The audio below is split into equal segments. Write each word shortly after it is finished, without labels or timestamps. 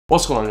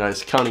What's going on,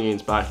 guys? Counting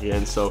Gains back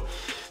again. So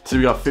today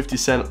we got 50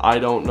 Cent, I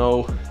Don't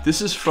Know. This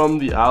is from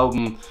the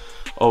album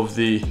of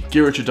the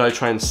Get Rich or Die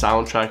Trying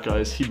soundtrack,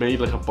 guys. He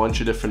made like a bunch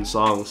of different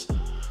songs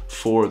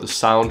for the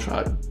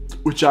soundtrack,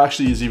 which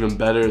actually is even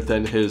better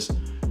than his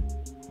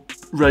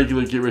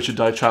regular Get Rich or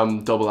Die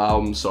Trying double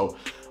album. So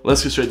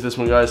let's get straight to this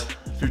one, guys.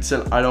 50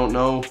 Cent, I Don't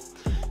Know.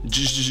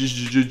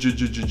 G-Unit,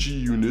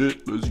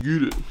 let's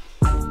get it.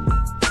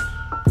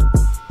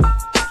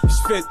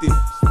 It's 50.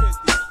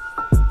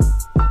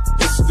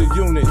 It's the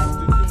unit.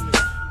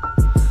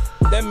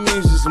 That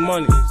means it's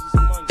money.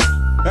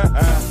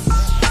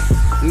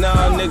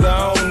 Nah, nigga,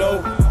 I don't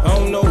know. I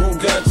don't know who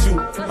got you.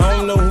 I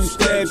don't know who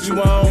stabbed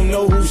you. I don't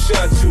know who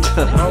shot you.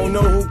 I don't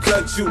know who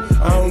cut you.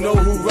 I don't know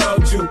who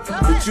robbed you.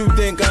 But you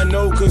think I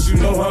know cause you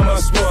know how my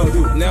squad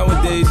do.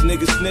 Nowadays,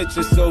 niggas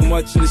snitching so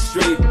much in the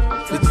street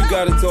that you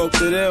gotta talk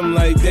to them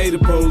like they the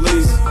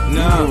police.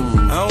 Nah,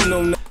 I don't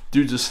know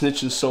Dudes are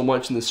snitching so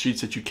much in the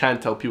streets that you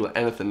can't tell people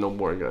anything no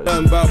more, guys.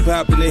 Nothing about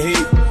popping the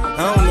heat.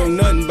 I don't know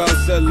nothing about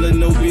settling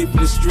no beef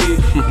in the street.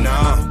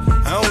 Nah,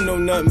 I don't know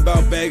nothing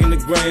about bagging the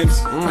grams.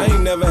 I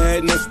ain't never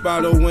had no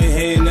spot or went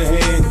hand to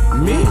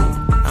hand. Me?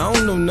 I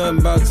don't know nothing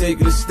about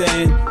taking a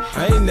stand.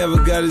 I ain't never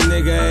got a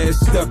nigga ass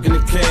stuck in the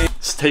can.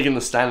 It's taking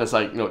the stand is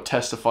like, you know,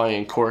 testifying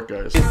in court,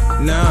 guys.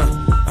 Nah,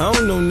 I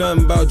don't know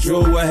nothing about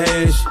draw or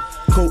hash.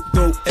 Coke,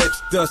 dope,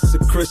 X, dust, or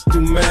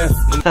crystal meth.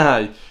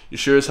 You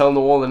sure as hell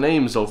know all the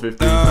names though,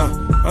 50. Nah,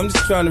 I'm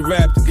just trying to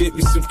rap to get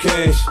me some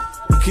cash.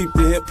 Keep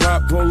the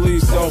hip-hop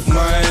police off my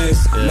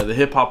ass. Yeah, the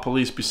hip-hop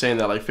police be saying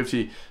that like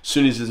 50, as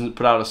soon as he doesn't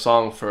put out a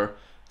song for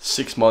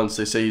 6 months,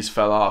 they say he's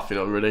fell off, you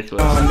know,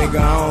 ridiculous. Nigga,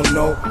 I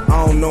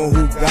don't know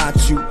who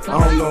got you.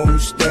 I don't know who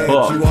stabbed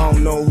you. I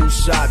don't know who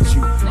shot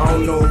you. I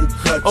don't know who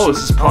cut you. Oh,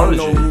 this is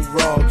Prodigy. I don't know who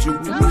robbed you.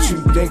 But you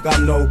think I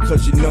know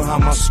cause you know how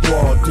my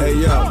squad do. Hey,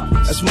 yo,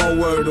 that's my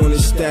word on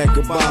this stack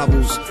of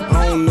Bibles.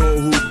 I don't know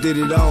who did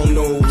it, I don't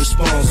know who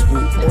responsible.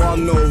 All I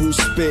know who's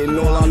spitting,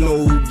 all I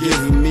know who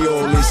giving me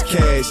all this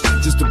cash.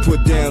 Just to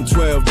put down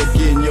 12 to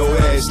get in your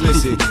ass.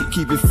 Listen,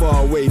 keep it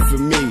far away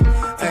from me.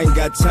 I ain't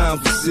got time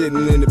for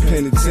sitting in the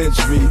penitentiary.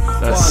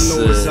 All I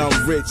know is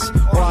I'm rich.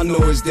 All I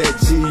know is that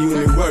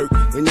G-Unit work.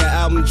 When your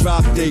album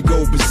drop, they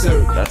go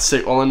berserk. That's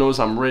sick. All I know is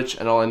I'm rich,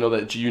 and all I know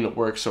that G-Unit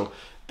works. So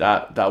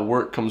that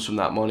work comes from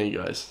that money,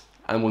 guys.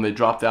 And when they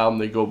drop the album,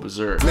 they go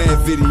berserk.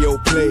 Man, video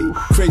play,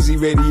 crazy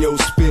radio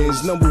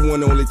spins,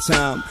 #1 all the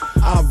time.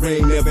 Our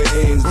reign never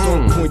ends.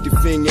 Don't point the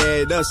finger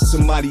at us.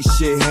 Somebody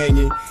shit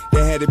hanging.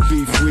 They had a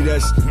beef with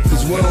us.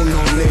 Cause we don't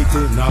know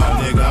Nathan.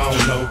 Nah, nigga, I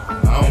don't know.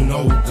 I don't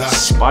know who got you.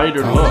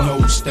 Spider I don't know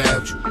who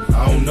stabbed you.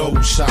 I don't know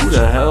who shot you. Who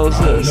the hell is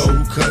this? I don't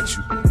know who cut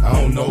you.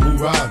 I don't know who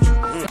robbed you.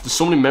 There's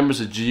so many members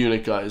of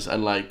G-Unit, guys,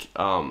 and like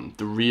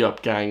the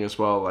Re-Up gang as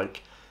well,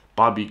 like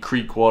Bobby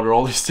Creekwater,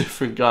 all these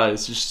different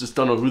guys. Just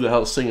don't know who the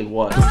hell's singing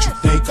what. What you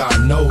think I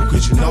know,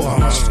 cause you know how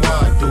my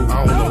squad do.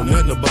 I don't know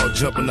nothing about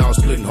jumping out,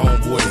 splitting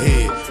homeboy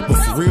head. But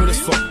for real, that's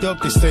fucked up,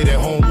 they say that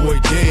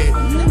homeboy dead.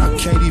 I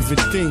can't even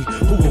think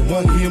who would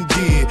want him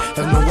dead.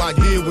 Have no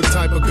idea what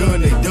type of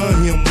gun they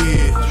done him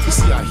with. You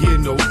see, I hear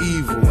no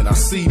evil, and I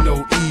see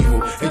no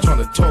evil. They trying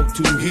to talk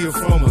to, hear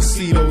from, or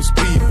see those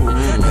people.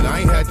 And I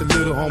ain't had the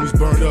little homies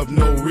burn up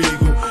no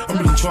regal. I'm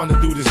really trying to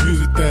do this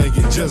music thing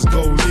and just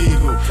go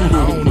legal.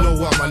 I don't know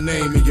why my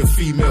name in your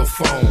female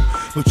phone,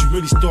 but you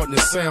really starting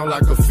to sound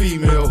like a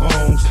female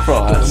Holmes.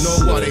 Don't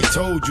know why they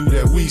told you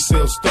that we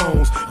sell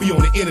stones. We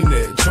on the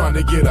internet trying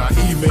to get our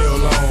email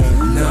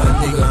on.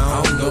 Nah, nigga,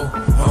 I don't know.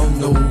 I don't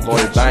know who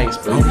Lloyd Banks,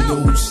 baby. I don't know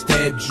who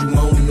stabbed you. I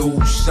don't know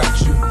who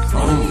shot you.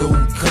 I don't know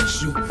who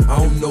cut you. I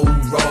don't know who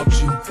robbed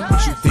you.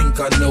 But you think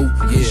I know?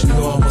 Yeah, you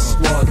know I'm a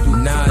squad dude.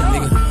 Nah,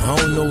 nigga, I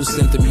don't know who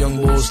sent them young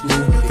boys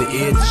through the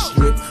air to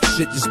strip.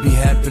 Shit just be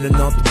happening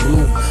out the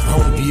blue. I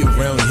don't be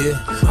around here.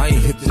 I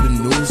ain't hip to the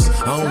news.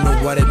 I don't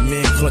know why that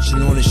man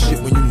clutching on his shit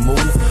when you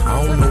move.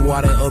 I don't know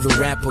why that other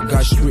rapper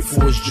got stripped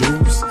for his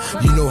jewels.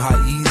 You know how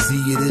easy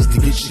it is to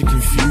get shit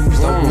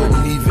confused. I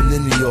wasn't even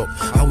in New York.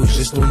 I was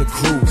just on a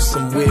cruise.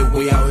 Somewhere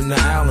way out in the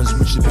islands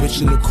with your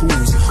bitch in the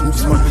cruise.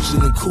 Oops, my bitch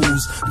in the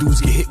cruise.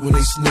 Dudes get hit when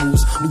they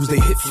snooze. Lose they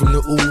hit from the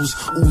ooze.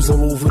 Ooze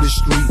all over the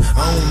street.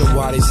 I don't know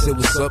why they said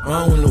what's up.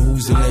 I don't know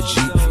who's in that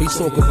Jeep. They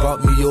talk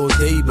about me all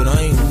day, but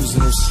I ain't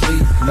losing no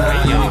sleep.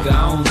 Nah, nigga,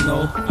 I don't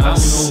know.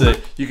 That's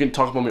sick. You can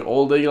talk about me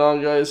all day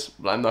long, guys,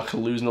 but I'm not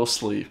gonna lose no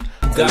sleep.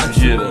 Got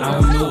you. I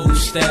don't know who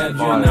stabbed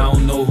you, and I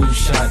don't know who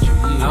shot you.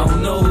 I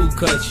don't know who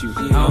cut you.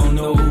 I don't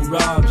know who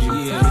robbed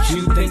you. But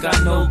you think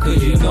I know,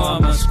 cause you know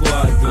I'm a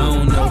squad dude. I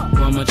don't know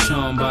why my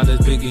charm about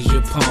as big as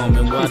your palm,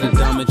 and why the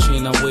diamond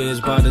chain I wear is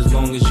about as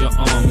long as your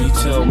arm. You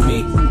tell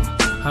me.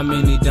 How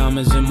many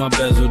diamonds in my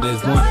bezel?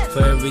 There's one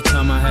for every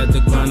time I had to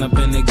grind up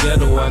in the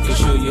ghetto. I can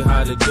show you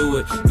how to do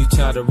it. You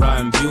tired of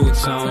riding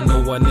Buicks. I don't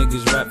know why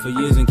niggas rap for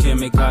years and can't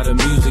make out of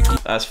music.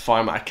 That's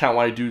fine. I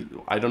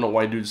don't know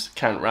why dudes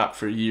can't rap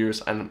for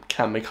years and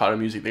can't make out of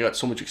music. They got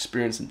so much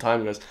experience and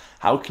time, guys.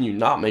 How can you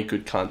not make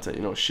good content?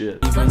 You know, shit.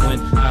 Even when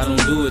I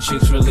don't do it,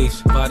 chicks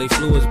release body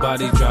fluids,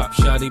 body drop,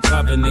 shoddy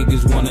poppin',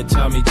 niggas wanna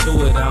tie me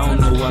to it. I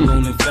don't know why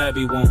Loon and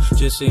Fabby won't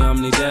just say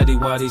I'm the daddy.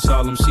 Why they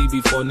solemn see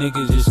before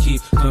niggas just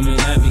keep coming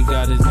at me?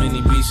 Got as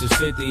many beats as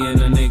 50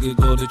 and a nigga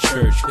go to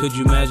church. Could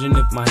you imagine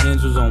if my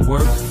hands was on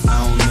work?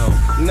 I don't know.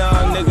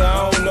 Nah, nigga,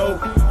 I don't know.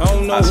 I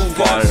don't know who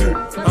got you.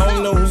 I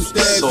don't know who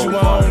stabbed you.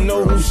 I don't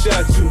know who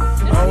shot you.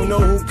 I don't know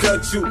who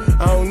cut you.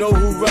 I don't know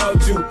who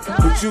robbed you.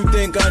 But you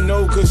think I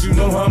know, cause you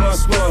know how my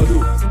squad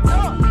do.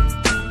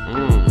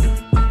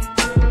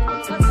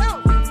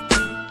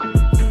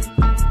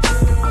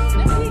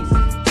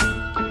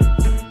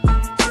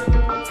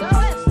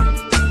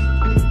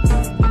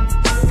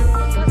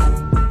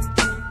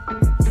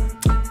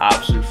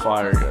 Absolute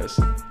fire, guys.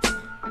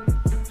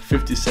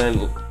 50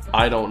 Cent,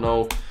 I don't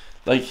know.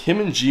 Like, him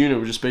and G-Unit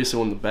were just basically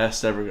one of the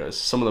best ever, guys.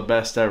 Some of the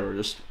best ever.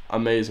 Just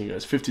amazing,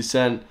 guys. 50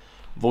 Cent,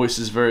 voice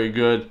is very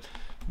good.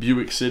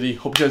 Buick City.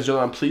 Hope you guys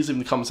enjoyed that. Please leave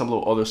in the comments down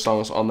below other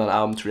songs on that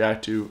album to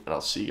react to. And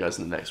I'll see you guys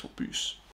in the next one. Peace.